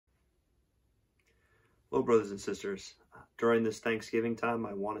Hello, brothers and sisters. During this Thanksgiving time,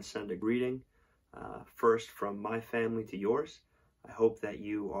 I want to send a greeting, first from my family to yours. I hope that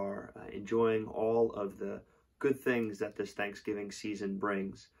you are enjoying all of the good things that this Thanksgiving season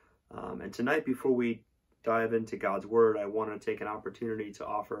brings. And tonight, before we dive into God's Word, I want to take an opportunity to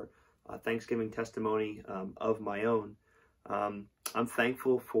offer a Thanksgiving testimony of my own. I'm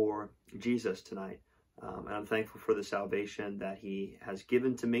thankful for Jesus tonight, and I'm thankful for the salvation that He has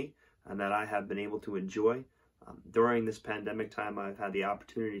given to me and that I have been able to enjoy. During this pandemic time, I've had the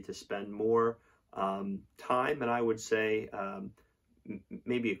opportunity to spend more time, and I would say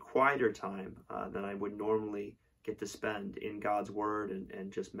maybe a quieter time than I would normally get to spend in God's Word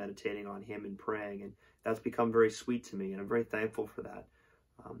and just meditating on Him and praying. And that's become very sweet to me, and I'm very thankful for that.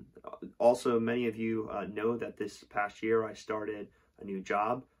 Also, many of you know that this past year I started a new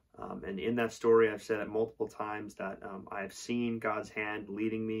job. And in that story, I've said it multiple times that I've seen God's hand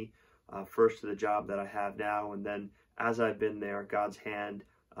leading me first to the job that I have now, and then as I've been there, God's hand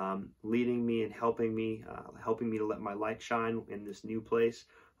leading me and helping me to let my light shine in this new place.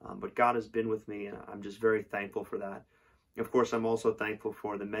 But God has been with me, and I'm just very thankful for that. Of course, I'm also thankful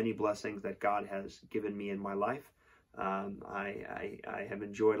for the many blessings that God has given me in my life. I have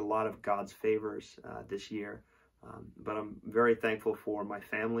enjoyed a lot of God's favors this year, but I'm very thankful for my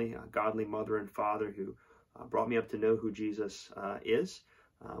family, a godly mother and father who brought me up to know who Jesus is.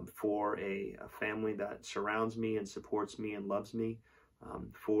 For a family that surrounds me and supports me and loves me,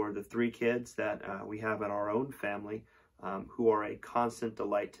 for the 3 kids that we have in our own family who are a constant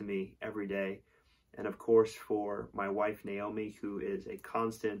delight to me every day, and of course for my wife Naomi, who is a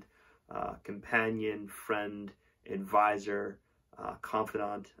constant companion, friend, advisor,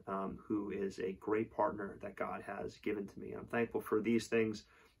 confidant, who is a great partner that God has given to me. I'm thankful for these things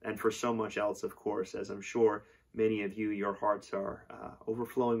and for so much else, of course, as I'm sure many of you, your hearts are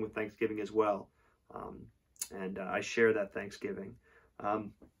overflowing with thanksgiving as well. And I share that thanksgiving.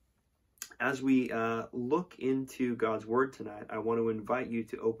 As we look into God's Word tonight, I want to invite you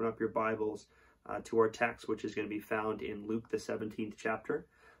to open up your Bibles to our text, which is going to be found in Luke, the 17th chapter.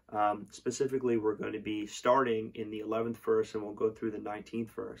 Specifically, we're going to be starting in the 11th verse, and we'll go through the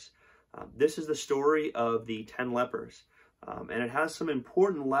 19th verse. This is the story of the 10 lepers, and it has some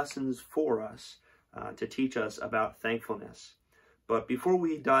important lessons for us to teach us about thankfulness. But before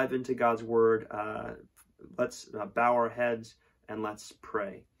we dive into God's Word, let's bow our heads and let's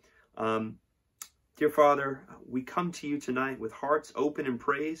pray. Dear Father, we come to you tonight with hearts open in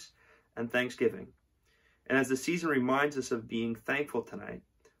praise and thanksgiving. And as the season reminds us of being thankful tonight,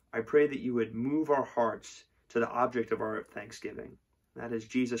 I pray that you would move our hearts to the object of our thanksgiving. That is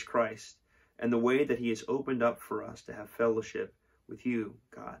Jesus Christ and the way that He has opened up for us to have fellowship with you,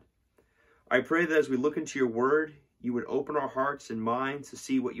 God. I pray that as we look into your Word, you would open our hearts and minds to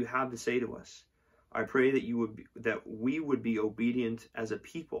see what you have to say to us. I pray that we would be obedient as a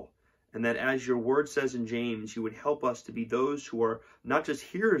people, and that as your Word says in James, you would help us to be those who are not just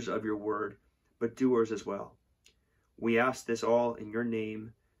hearers of your Word, but doers as well. We ask this all in your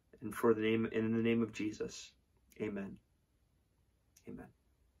name and in the name of Jesus. Amen. Amen.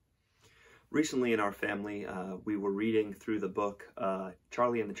 Recently in our family, we were reading through the book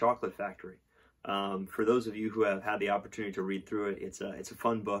Charlie and the Chocolate Factory. For those of you who have had the opportunity to read through it, it's a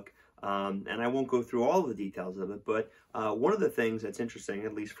fun book, and I won't go through all of the details of it. But one of the things that's interesting,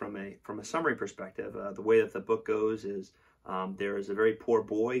 at least from a summary perspective, the way that the book goes is there is a very poor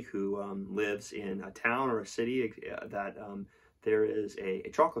boy who lives in a town or a city that there is a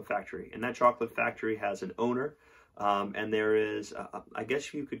chocolate factory, and that chocolate factory has an owner. And there is, I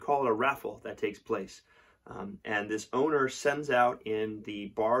guess you could call it a raffle that takes place. And this owner sends out in the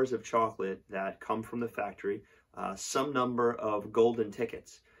bars of chocolate that come from the factory some number of golden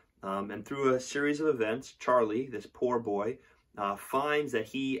tickets. And through a series of events, Charlie, this poor boy, finds that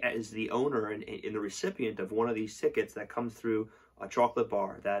he is the owner and the recipient of one of these tickets that comes through a chocolate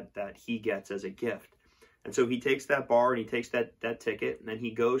bar that he gets as a gift. And so he takes that bar and he takes that ticket, and then he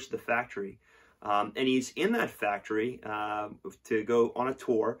goes to the factory. And he's in that factory to go on a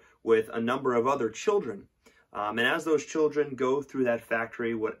tour with a number of other children. And as those children go through that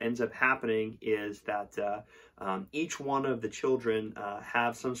factory, what ends up happening is that each one of the children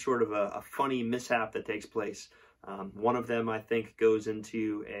have some sort of a funny mishap that takes place. One of them, I think, goes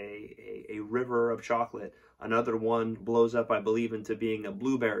into a river of chocolate. Another one blows up, I believe, into being a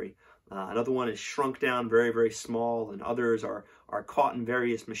blueberry. Another one is shrunk down very, very small, and others are caught in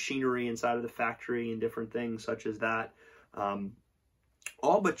various machinery inside of the factory and different things such as that.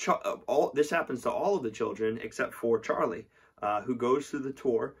 This happens to all of the children except for Charlie, who goes through the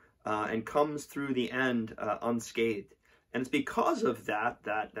tour and comes through the end unscathed. And it's because of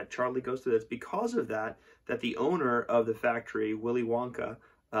that Charlie goes through this. Because of that the owner of the factory, Willy Wonka,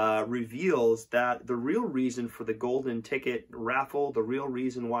 reveals that the real reason for the golden ticket raffle, the real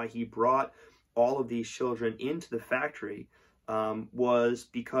reason why he brought all of these children into the factory, was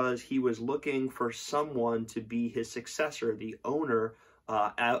because he was looking for someone to be his successor, the owner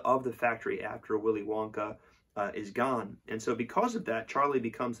of the factory after Willy Wonka is gone. And so because of that, Charlie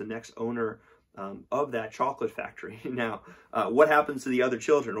becomes the next owner of that chocolate factory. Now, what happens to the other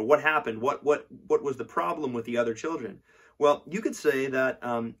children, or what happened? What was the problem with the other children? Well, you could say that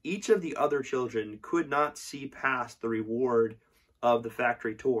each of the other children could not see past the reward of the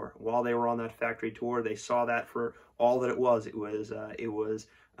factory tour. While they were on that factory tour, they saw that for all that it was. It was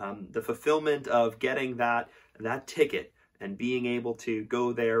the fulfillment of getting that ticket and being able to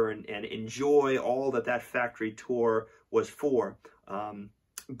go there and enjoy all that factory tour was for.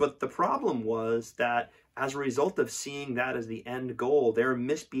 But the problem was that as a result of seeing that as the end goal, their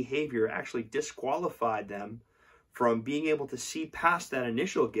misbehavior actually disqualified them from being able to see past that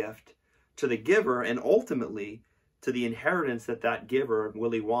initial gift to the giver, and ultimately to the inheritance that giver,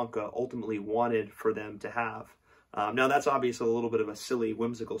 Willy Wonka, ultimately wanted for them to have. Now, that's obviously a little bit of a silly,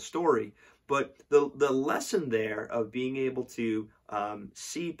 whimsical story, but the lesson there of being able to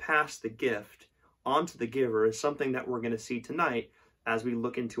see past the gift onto the giver is something that we're going to see tonight as we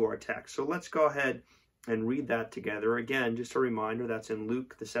look into our text. So let's go ahead and read that together. Again, just a reminder, that's in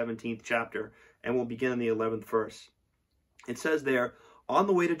Luke, the 17th chapter, and we'll begin in the 11th verse. It says there, on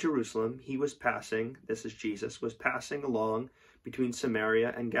the way to Jerusalem, he was passing, this is Jesus, was passing along between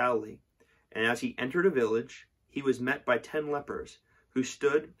Samaria and Galilee. And as he entered a village, he was met by 10 lepers, who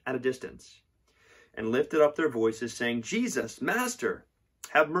stood at a distance and lifted up their voices, saying, Jesus, Master,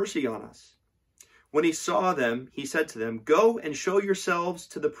 have mercy on us. When he saw them, he said to them, go and show yourselves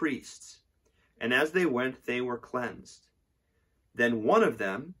to the priests. And as they went, they were cleansed. Then one of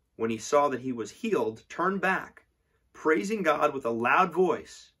them, when he saw that he was healed, turned back, praising God with a loud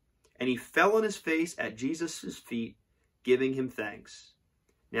voice, and he fell on his face at Jesus' feet, giving him thanks.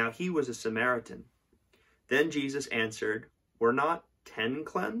 Now he was a Samaritan. Then Jesus answered, were not 10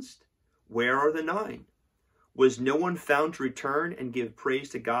 cleansed? Where are the 9? Was no one found to return and give praise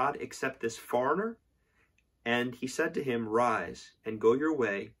to God except this foreigner? And he said to him, rise and go your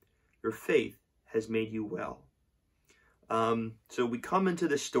way. Your faith has made you well. So we come into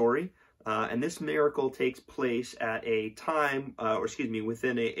this story, and this miracle takes place at a time,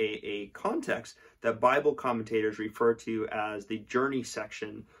 within a context that Bible commentators refer to as the journey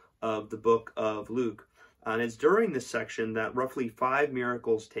section of the book of Luke. And it's during this section that roughly 5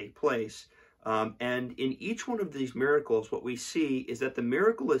 miracles take place. And in each one of these miracles, what we see is that the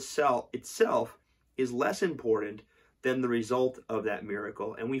miracle itself is less important than the result of that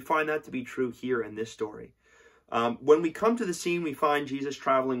miracle. And we find that to be true here in this story. When we come to the scene, we find Jesus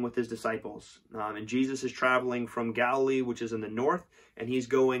traveling with his disciples. And Jesus is traveling from Galilee, which is in the north, and he's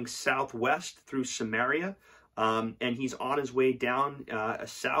going southwest through Samaria. And he's on his way down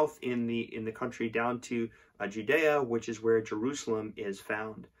south in the country down to Judea, which is where Jerusalem is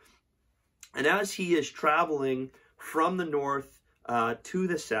found. And as he is traveling from the north to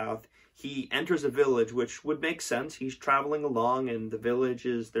the south, he enters a village, which would make sense. He's traveling along, and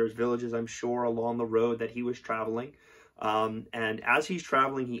there's villages, I'm sure, along the road that he was traveling. And as he's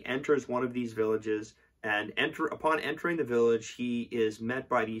traveling, he enters one of these villages, and upon entering the village, he is met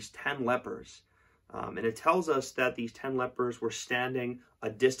by these 10 lepers. And it tells us that these 10 lepers were standing a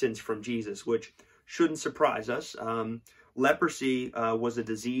distance from Jesus, which shouldn't surprise us. Leprosy was a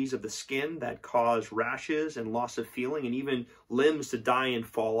disease of the skin that caused rashes and loss of feeling, and even limbs to die and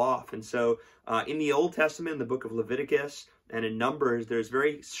fall off. And so in the Old Testament, in the book of Leviticus and in Numbers, there's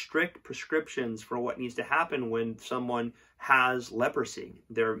very strict prescriptions for what needs to happen when someone has leprosy.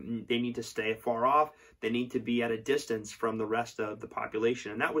 They need to stay far off. They need to be at a distance from the rest of the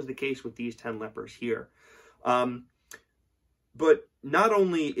population. And that was the case with these 10 lepers here. But not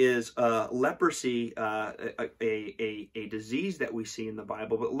only is leprosy a disease that we see in the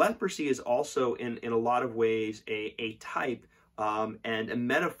Bible, but leprosy is also in a lot of ways a type and a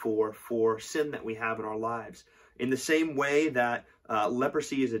metaphor for sin that we have in our lives. In the same way that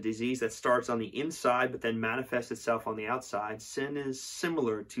leprosy is a disease that starts on the inside but then manifests itself on the outside, sin is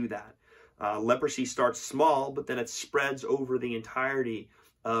similar to that. Leprosy starts small, but then it spreads over the entirety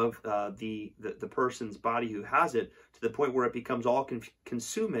of the person's body who has it, to the point where it becomes all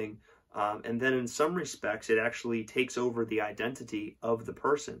consuming, and then in some respects it actually takes over the identity of the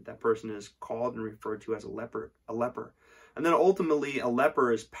person. That person is called and referred to as a leper. And then ultimately a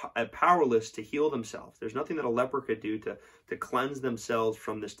leper is powerless to heal themselves. There's nothing that a leper could do to cleanse themselves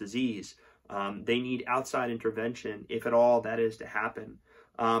from this disease. They need outside intervention, if at all that is to happen.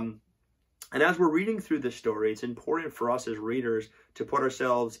 And as we're reading through this story, it's important for us as readers to put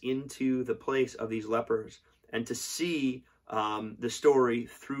ourselves into the place of these lepers and to see the story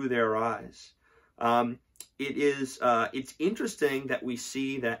through their eyes. It's interesting that we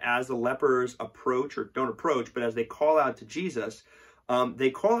see that as the lepers approach, or don't approach, but as they call out to Jesus, and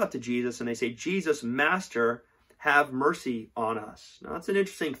they say, "Jesus, Master, have mercy on us." Now, that's an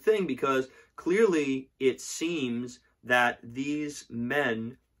interesting thing, because clearly it seems that these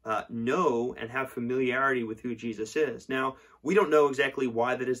men know and have familiarity with who Jesus is. Now, we don't know exactly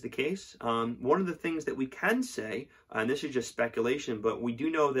why that is the case. One of the things that we can say, and this is just speculation, but we do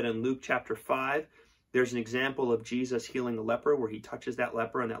know that in Luke chapter 5, there's an example of Jesus healing a leper where he touches that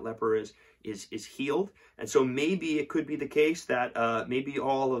leper and that leper is healed. And so maybe it could be the case that maybe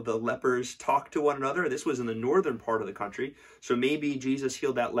all of the lepers talked to one another. This was in the northern part of the country. So maybe Jesus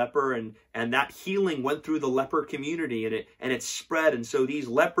healed that leper, and that healing went through the leper community, and it spread. And so these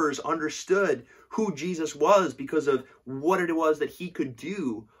lepers understood who Jesus was because of what it was that he could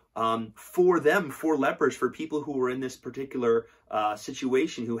do for them, for lepers, for people who were in this particular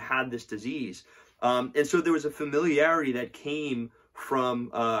situation, who had this disease. And so there was a familiarity that came from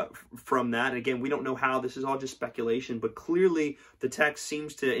that. Again, we don't know how. This is all just speculation, but clearly the text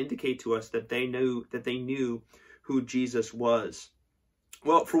seems to indicate to us that they knew who Jesus was.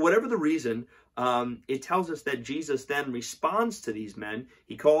 Well, for whatever the reason, it tells us that Jesus then responds to these men.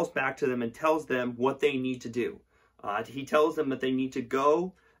 He calls back to them and tells them what they need to do. He tells them that they need to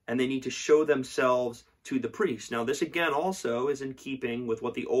go and they need to show themselves to the priest. Now, this again also is in keeping with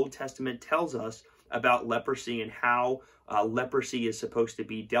what the Old Testament tells us about leprosy and how leprosy is supposed to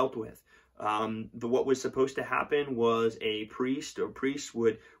be dealt with. What was supposed to happen was a priest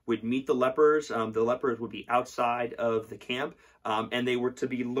would meet the lepers. The lepers would be outside of the camp, and they were to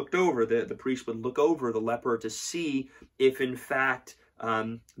be looked over. The priest would look over the leper to see if, in fact,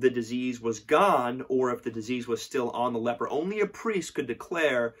 the disease was gone or if the disease was still on the leper. Only a priest could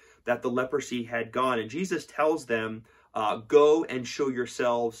declare that the leprosy had gone. And Jesus tells them, go and show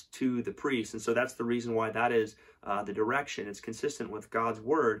yourselves to the priest. And so that's the reason why that is the direction. It's consistent with God's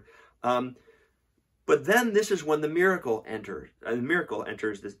word. But then this is when the miracle enters. The miracle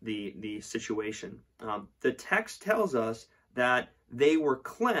enters the situation. The text tells us that they were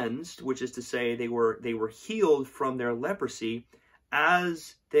cleansed, which is to say they were healed from their leprosy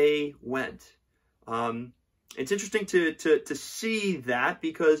as they went. It's interesting to see that,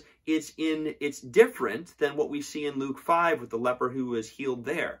 because it's different than what we see in Luke 5 with the leper who was healed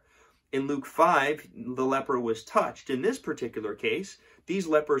there. In Luke 5, the leper was touched. In this particular case, these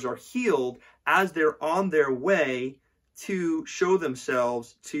lepers are healed as they're on their way to show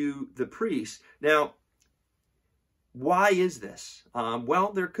themselves to the priest. Now, why is this?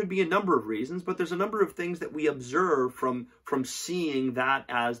 Well, there could be a number of reasons, but there's a number of things that we observe from seeing that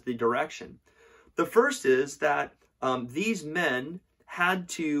as the direction. The first is that these men had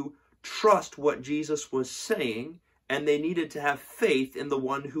to trust what Jesus was saying, and they needed to have faith in the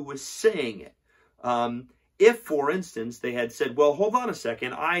one who was saying it. If, for instance, they had said, well, hold on a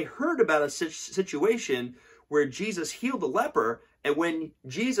second, I heard about a situation where Jesus healed a leper, and when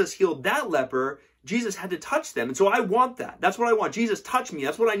Jesus healed that leper, Jesus had to touch them, and so I want that. That's what I want. Jesus, touch me.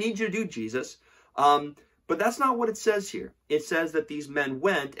 That's what I need you to do, Jesus. But that's not what it says here. It says that these men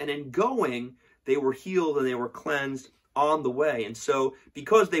went, and in going, they were healed and they were cleansed on the way. And so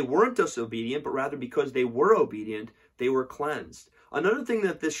because they weren't disobedient, but rather because they were obedient, they were cleansed. Another thing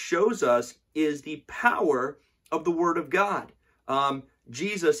that this shows us is the power of the Word of God.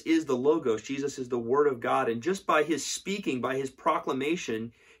 Jesus is the Logos. Jesus is the Word of God. And just by his speaking, by his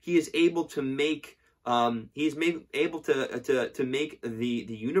proclamation, he is able to make able to make the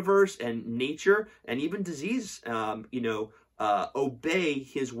universe and nature and even disease obey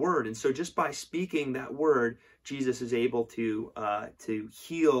his word. And so just by speaking that word, Jesus is able to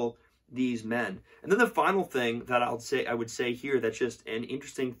heal these men. And then the final thing that I would say here that's just an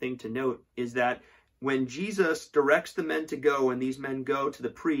interesting thing to note is that when Jesus directs the men to go, and these men go to the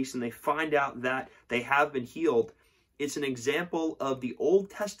priest and they find out that they have been healed, it's an example of the Old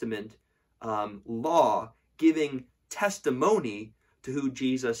Testament law giving testimony to who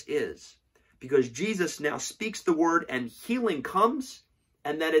Jesus is. Because Jesus now speaks the word and healing comes,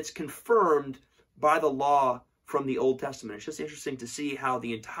 and that it's confirmed by the law from the Old Testament. It's just interesting to see how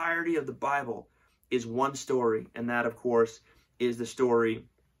the entirety of the Bible is one story, and that, of course, is the story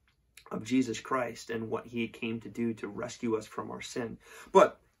of Jesus Christ and what he came to do to rescue us from our sin.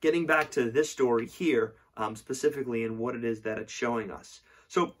 But getting back to this story here, specifically and what it is that it's showing us.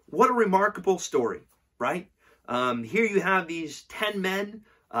 So what a remarkable story, right? Here you have these 10 men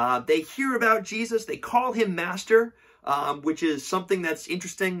They hear about Jesus. They call him Master, which is something that's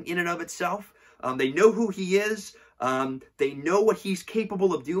interesting in and of itself. They know who he is. They know what he's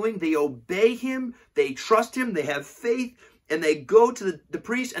capable of doing. They obey him. They trust him. They have faith. And they go to the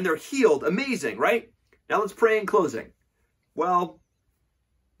priest and they're healed. Amazing, right? Now let's pray in closing. Well,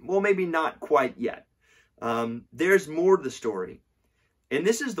 maybe not quite yet. There's more to the story. And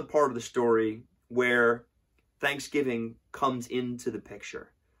this is the part of the story where Thanksgiving comes into the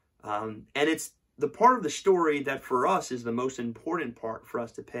picture. And it's the part of the story that for us is the most important part for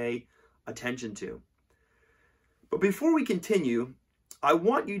us to pay attention to. But before we continue, I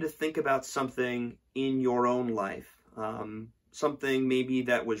want you to think about something in your own life. Something maybe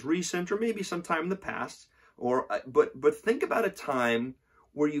that was recent or maybe sometime in the past. But think about a time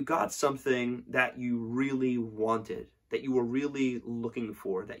where you got something that you really wanted, that you were really looking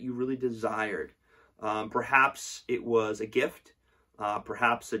for, that you really desired. Perhaps it was a gift,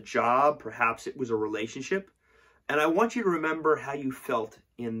 perhaps a job, perhaps it was a relationship. And I want you to remember how you felt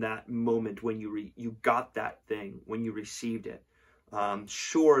in that moment when you got that thing, when you received it.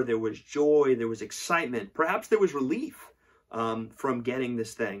 Sure, there was joy, there was excitement, perhaps there was relief from getting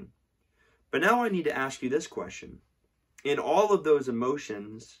this thing. But now I need to ask you this question. In all of those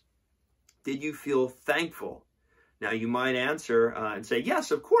emotions, did you feel thankful? Now you might answer and say,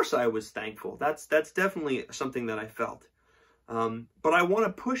 yes, of course I was thankful. That's definitely something that I felt. But I want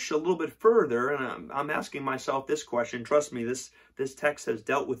to push a little bit further, and I'm asking myself this question. Trust me, this text has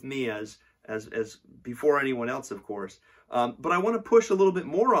dealt with me as before anyone else, of course. But I want to push a little bit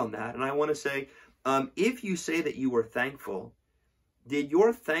more on that, and I want to say, if you say that you were thankful, did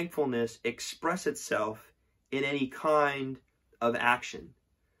your thankfulness express itself in any kind of action?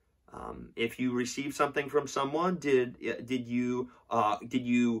 If you received something from someone, did you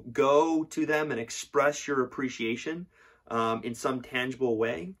go to them and express your appreciation in some tangible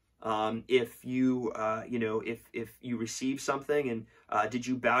way? If you received something, and did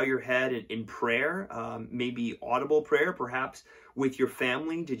you bow your head in prayer, maybe audible prayer, perhaps with your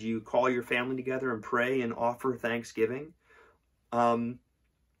family? Did you call your family together and pray and offer thanksgiving? I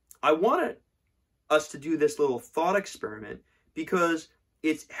want us to do this little thought experiment because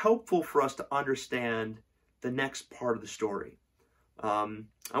it's helpful for us to understand the next part of the story.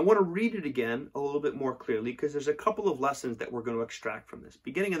 I want to read it again a little bit more clearly because there's a couple of lessons that we're going to extract from this.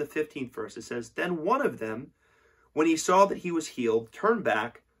 Beginning in the 15th verse, it says, "Then one of them, when he saw that he was healed, turned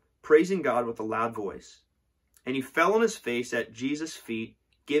back, praising God with a loud voice. And he fell on his face at Jesus' feet,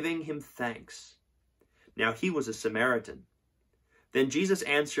 giving him thanks. Now he was a Samaritan. Then Jesus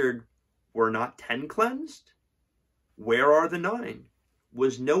answered, 'Were not 10 cleansed? Where are the 9?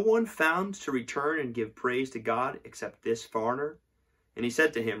 Was no one found to return and give praise to God except this foreigner?' And he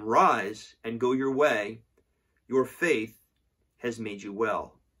said to him, 'Rise and go your way. Your faith has made you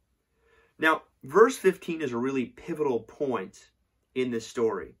well.'" Now, verse 15 is a really pivotal point in this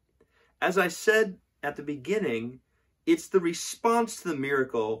story. As I said at the beginning, it's the response to the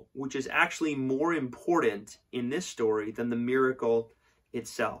miracle which is actually more important in this story than the miracle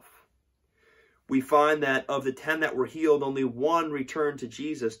itself. We find that of the 10 that were healed, only 1 returned to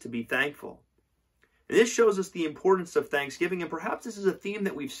Jesus to be thankful. And this shows us the importance of thanksgiving, and perhaps this is a theme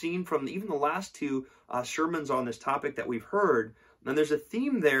that we've seen from even the last 2 sermons on this topic that we've heard. And there's a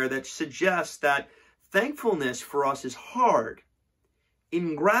theme there that suggests that thankfulness for us is hard.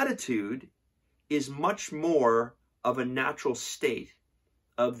 Ingratitude is much more of a natural state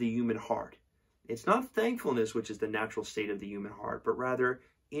of the human heart. It's not thankfulness which is the natural state of the human heart, but rather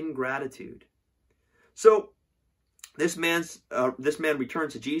ingratitude. So this man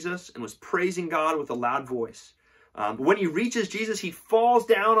returned to Jesus and was praising God with a loud voice. When he reaches Jesus, he falls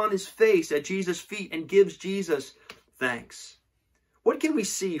down on his face at Jesus' feet and gives Jesus thanks. What can we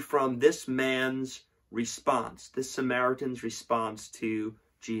see from this man's response, this Samaritan's response to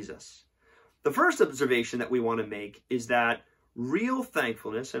Jesus? The first observation that we want to make is that real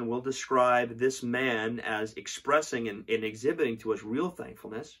thankfulness, and we'll describe this man as expressing and exhibiting to us real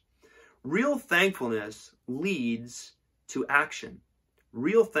thankfulness leads to action.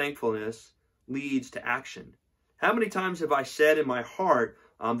 Real thankfulness leads to action. How many times have I said in my heart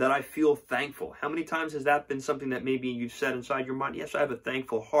that I feel thankful? How many times has that been something that maybe you've said inside your mind? Yes, I have a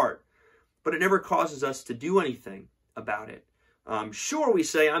thankful heart. But it never causes us to do anything about it. Sure, we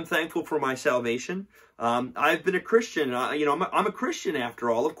say, I'm thankful for my salvation. I've been a Christian. I'm a Christian after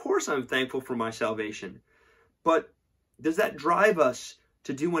all. Of course I'm thankful for my salvation. But does that drive us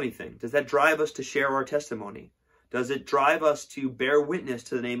to do anything? Does that drive us to share our testimony? Does it drive us to bear witness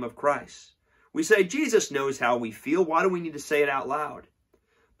to the name of Christ? We say, Jesus knows how we feel. Why do we need to say it out loud?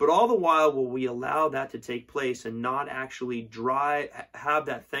 But all the while, will we allow that to take place and not actually have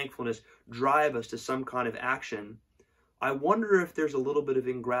that thankfulness drive us to some kind of action? I wonder if there's a little bit of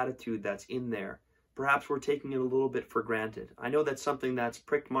ingratitude that's in there. Perhaps we're taking it a little bit for granted. I know that's something that's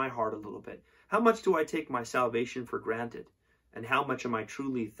pricked my heart a little bit. How much do I take my salvation for granted? And how much am I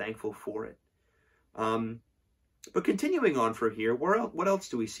truly thankful for it? But continuing on from here, what else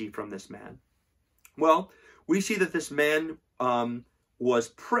do we see from this man? Well, we see that this man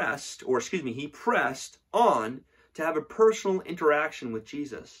he pressed on to have a personal interaction with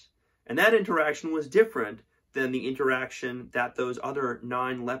Jesus. And that interaction was different than the interaction that those other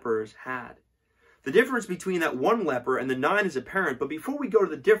 9 lepers had. The difference between that one leper and the 9 is apparent, but before we go to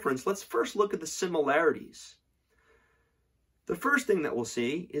the difference, let's first look at the similarities. The first thing that we'll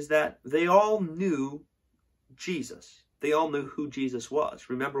see is that they all knew Jesus. They all knew who Jesus was.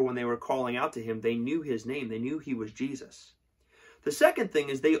 Remember, when they were calling out to him, they knew his name. They knew he was Jesus. The second thing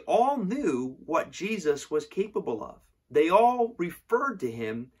is they all knew what Jesus was capable of. They all referred to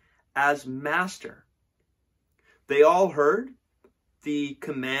him as Master. They all heard the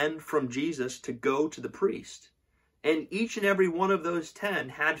command from Jesus to go to the priest. And each and every one of those 10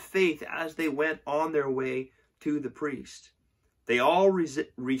 had faith as they went on their way to the priest. They all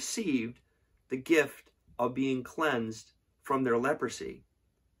received the gift of being cleansed from their leprosy.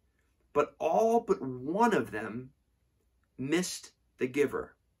 But all but one of them missed the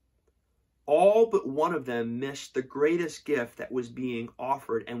giver. All but one of them missed the greatest gift that was being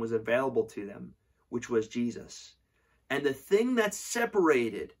offered and was available to them, which was Jesus. And the thing that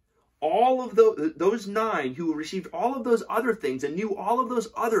separated all of those 9 who received all of those other things and knew all of those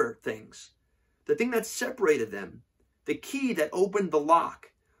other things, the thing that separated them, the key that opened the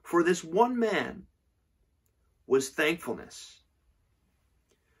lock for this one man, was thankfulness.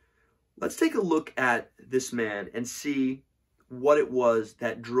 Let's take a look at this man and see what it was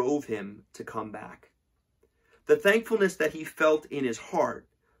that drove him to come back. The thankfulness that he felt in his heart.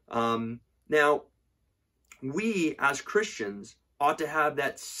 Now, we as Christians ought to have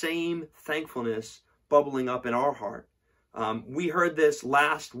that same thankfulness bubbling up in our heart. We heard this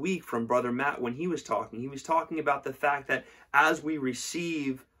last week from Brother Matt when he was talking. He was talking about the fact that as we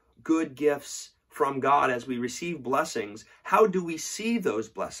receive good gifts from God, as we receive blessings, how do we see those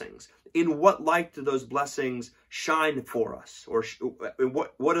blessings? In what light do those blessings shine for us? Or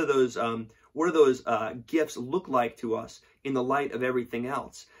what do those gifts look like to us in the light of everything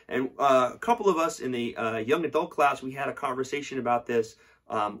else? And a couple of us in the young adult class, we had a conversation about this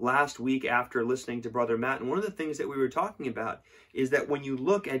last week after listening to Brother Matt. And one of the things that we were talking about is that when you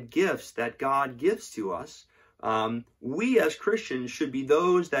look at gifts that God gives to us, we as Christians should be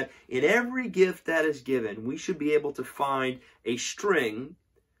those that in every gift that is given, we should be able to find a string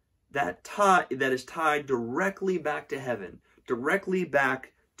that is tied directly back to heaven, directly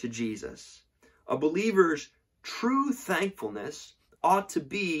back to Jesus. A believer's true thankfulness ought to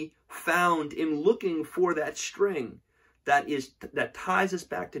be found in looking for that string that ties us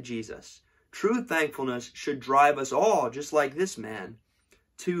back to Jesus. True thankfulness should drive us all, just like this man,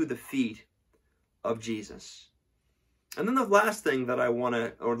 to the feet of Jesus. And then the last thing that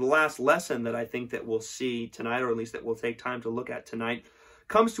the last lesson that I think that we'll see tonight, or at least that we'll take time to look at tonight,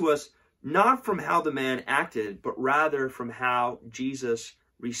 comes to us not from how the man acted, but rather from how Jesus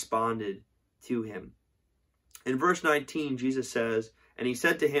responded to him. In verse 19, Jesus says, "And he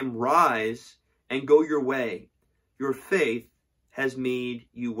said to him, 'Rise and go your way. Your faith has made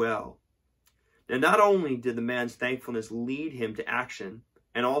you well.'" Now, not only did the man's thankfulness lead him to action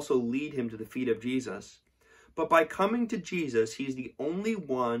and also lead him to the feet of Jesus, but by coming to Jesus, he's the only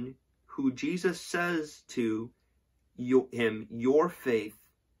one who Jesus says to him, "Your faith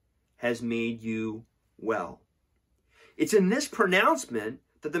has made you well." It's in this pronouncement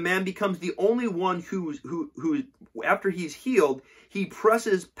that the man becomes the only one who after he's healed, he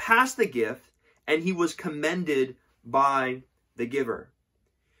presses past the gift and he was commended by the giver.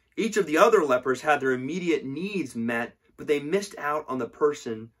 Each of the other lepers had their immediate needs met, but they missed out on the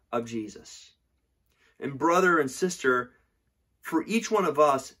person of Jesus. And brother and sister, for each one of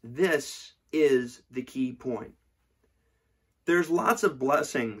us, this is the key point. There's lots of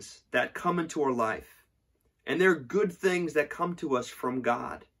blessings that come into our life, and they're good things that come to us from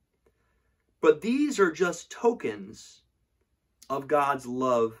God. But these are just tokens of God's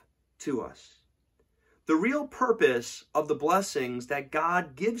love to us. The real purpose of the blessings that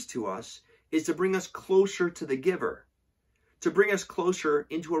God gives to us is to bring us closer to the giver, to bring us closer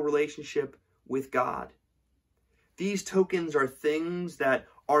into a relationship with God. These tokens are things that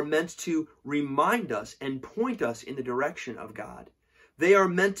are meant to remind us and point us in the direction of God. They are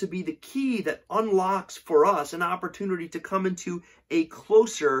meant to be the key that unlocks for us an opportunity to come into a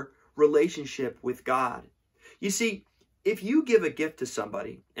closer relationship with God. You see, if you give a gift to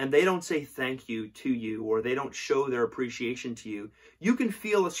somebody and they don't say thank you to you, or they don't show their appreciation to you, you can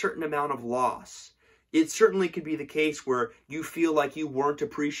feel a certain amount of loss. It certainly could be the case where you feel like you weren't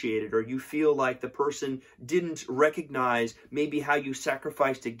appreciated, or you feel like the person didn't recognize maybe how you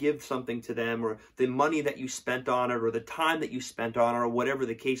sacrificed to give something to them, or the money that you spent on it, or the time that you spent on it, or whatever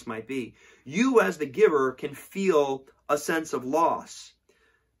the case might be. You as the giver can feel a sense of loss.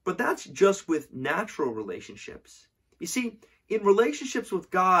 But that's just with natural relationships. You see, in relationships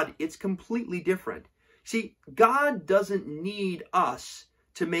with God, it's completely different. See, God doesn't need us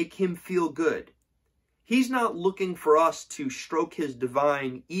to make him feel good. He's not looking for us to stroke his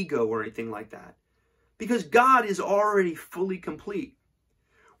divine ego or anything like that, because God is already fully complete.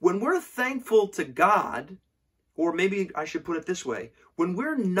 When we're thankful to God, or maybe I should put it this way, when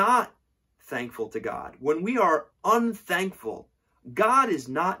we're not thankful to God, when we are unthankful, God is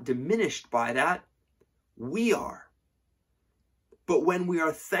not diminished by that. We are. But when we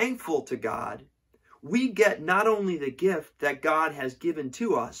are thankful to God, we get not only the gift that God has given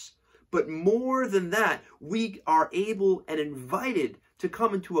to us, but more than that, we are able and invited to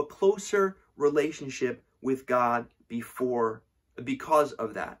come into a closer relationship with God because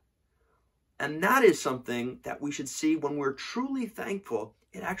of that. And that is something that we should see when we're truly thankful.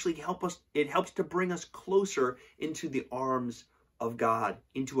 It actually helps to bring us closer into the arms of God,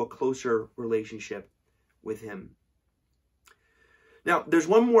 into a closer relationship with him. Now, there's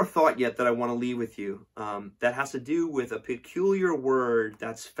one more thought yet that I want to leave with you that has to do with a peculiar word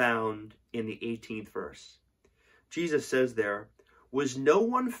that's found in the 18th verse. Jesus says there, "Was no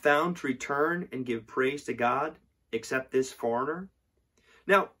one found to return and give praise to God except this foreigner?"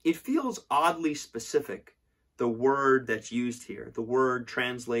 Now, it feels oddly specific, the word that's used here, the word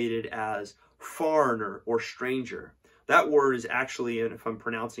translated as foreigner or stranger. That word is actually, and if I'm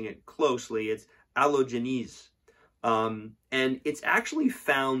pronouncing it closely, it's allogenes. And it's actually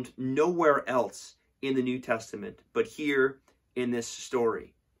found nowhere else in the New Testament, but here in this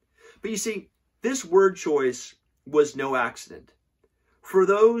story. But you see, this word choice was no accident. For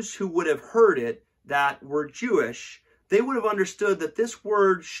those who would have heard it that were Jewish, they would have understood that this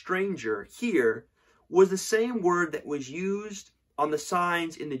word stranger here was the same word that was used on the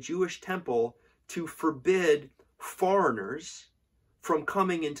signs in the Jewish temple to forbid foreigners from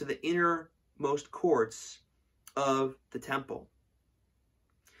coming into the innermost courts of the temple.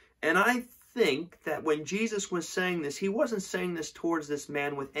 And I think that when Jesus was saying this, he wasn't saying this towards this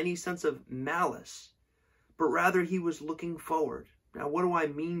man with any sense of malice, but rather he was looking forward. Now, what do I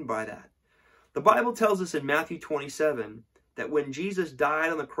mean by that? The Bible tells us in Matthew 27 that when Jesus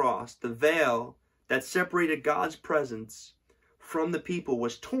died on the cross, the veil that separated God's presence from the people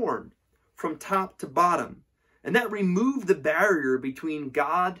was torn from top to bottom, and that removed the barrier between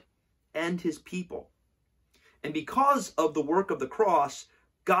God and his people. And because of the work of the cross,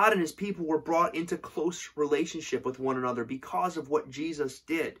 God and his people were brought into close relationship with one another because of what Jesus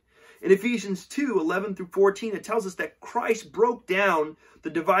did. In Ephesians 2:11-14, it tells us that Christ broke down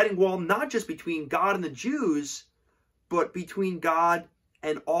the dividing wall not just between God and the Jews, but between God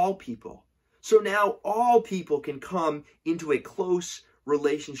and all people. So now all people can come into a close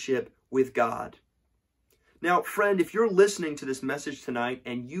relationship with God. Now, friend, if you're listening to this message tonight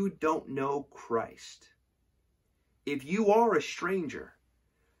and you don't know Christ, if you are a stranger,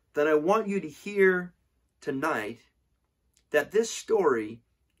 then I want you to hear tonight that this story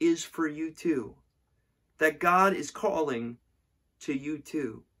is for you too. That God is calling to you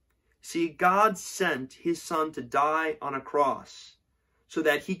too. See, God sent his son to die on a cross so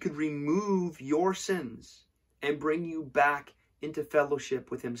that he could remove your sins and bring you back into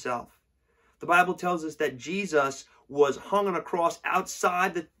fellowship with himself. The Bible tells us that Jesus was hung on a cross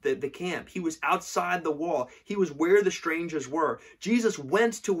outside the camp. He was outside the wall. He was where the strangers were. Jesus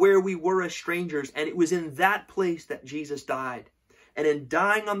went to where we were as strangers, and it was in that place that Jesus died. And in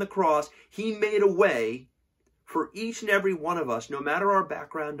dying on the cross, he made a way for each and every one of us, no matter our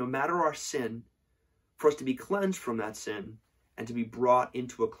background, no matter our sin, for us to be cleansed from that sin and to be brought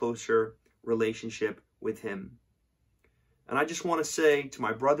into a closer relationship with him. And I just want to say to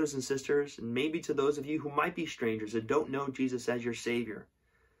my brothers and sisters, and maybe to those of you who might be strangers and don't know Jesus as your Savior,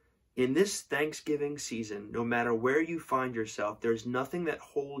 in this Thanksgiving season, no matter where you find yourself, there's nothing that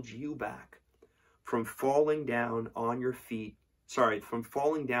holds you back from falling down on your face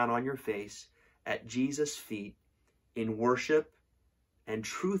at Jesus' feet in worship and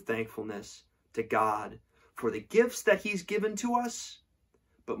true thankfulness to God for the gifts that he's given to us,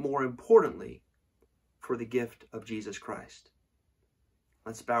 but more importantly, for the gift of Jesus Christ.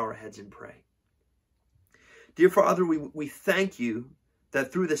 Let's bow our heads and pray. Dear Father, we thank you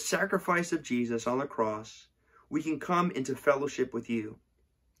that through the sacrifice of Jesus on the cross, we can come into fellowship with you.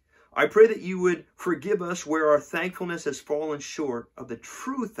 I pray that you would forgive us where our thankfulness has fallen short of the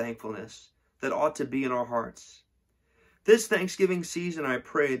true thankfulness that ought to be in our hearts. This Thanksgiving season, I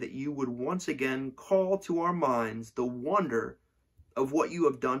pray that you would once again call to our minds the wonder of what you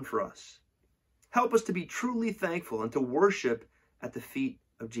have done for us. Help us to be truly thankful and to worship at the feet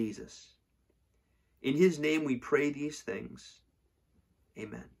of Jesus. In his name we pray these things.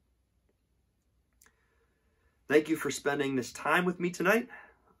 Amen. Thank you for spending this time with me tonight.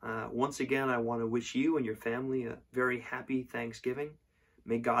 Once again, I want to wish you and your family a very happy Thanksgiving.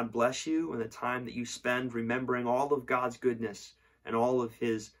 May God bless you in the time that you spend remembering all of God's goodness and all of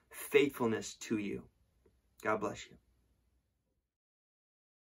his faithfulness to you. God bless you.